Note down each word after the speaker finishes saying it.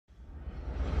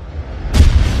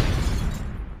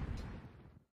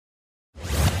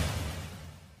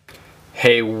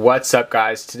Hey, what's up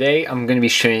guys? Today I'm going to be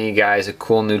showing you guys a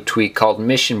cool new tweak called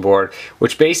MissionBoard,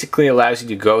 which basically allows you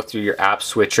to go through your app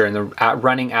switcher and the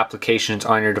running applications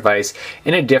on your device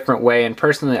in a different way. And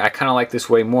personally, I kind of like this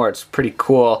way more. It's pretty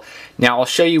cool. Now I'll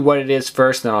show you what it is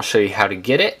first, then I'll show you how to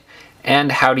get it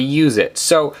and how to use it.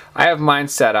 So I have mine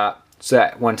set up so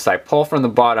that once I pull from the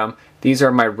bottom, these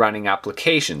are my running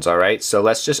applications, alright? So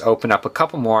let's just open up a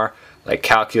couple more, like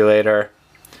calculator,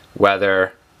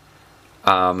 weather,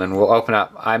 and we'll open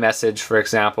up iMessage, for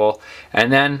example.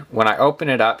 And then when I open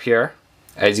it up here,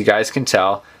 as you guys can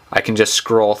tell, I can just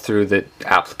scroll through the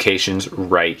applications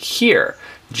right here,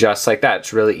 just like that.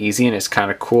 It's really easy and it's kind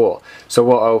of cool. So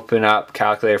we'll open up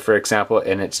calculator, for example,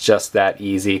 and it's just that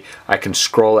easy. I can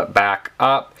scroll it back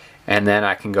up and then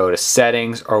I can go to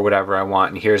settings or whatever I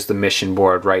want, and here's the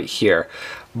MissionBoard right here.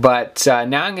 But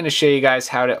now I'm going to show you guys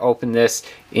how to open this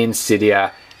in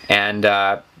Cydia, and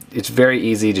it's very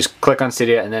easy. Just click on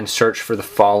Cydia and then search for the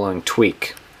following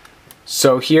tweak.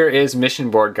 So here is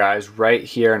MissionBoard, guys, right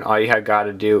here, and all you have got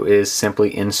to do is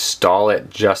simply install it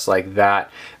just like that.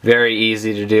 Very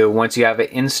easy to do. Once you have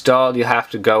it installed, you have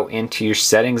to go into your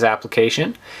settings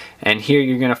application, and here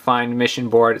you're going to find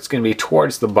MissionBoard. It's going to be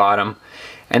towards the bottom.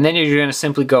 And then you're going to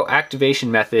simply go activation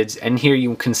methods, and here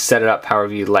you can set it up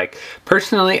however you like.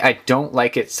 Personally, I don't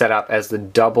like it set up as the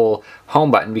double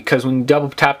home button, because when you double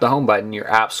tap the home button, your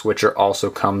app switcher also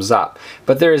comes up.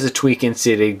 But there is a tweak in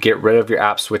Cydia to get rid of your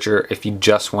app switcher if you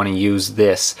just want to use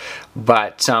this.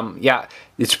 But yeah,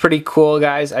 it's pretty cool,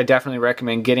 guys. I definitely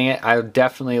recommend getting it. I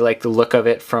definitely like the look of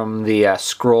it from the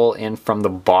scroll in from the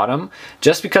bottom,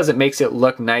 just because it makes it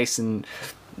look nice, and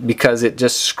because it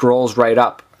just scrolls right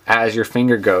up as your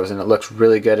finger goes, and it looks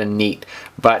really good and neat.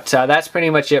 But that's pretty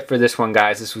much it for this one,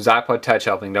 guys. This was iPod Touch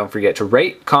Helping. Don't forget to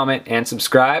rate, comment, and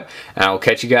subscribe, and I will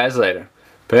catch you guys later.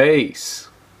 Peace.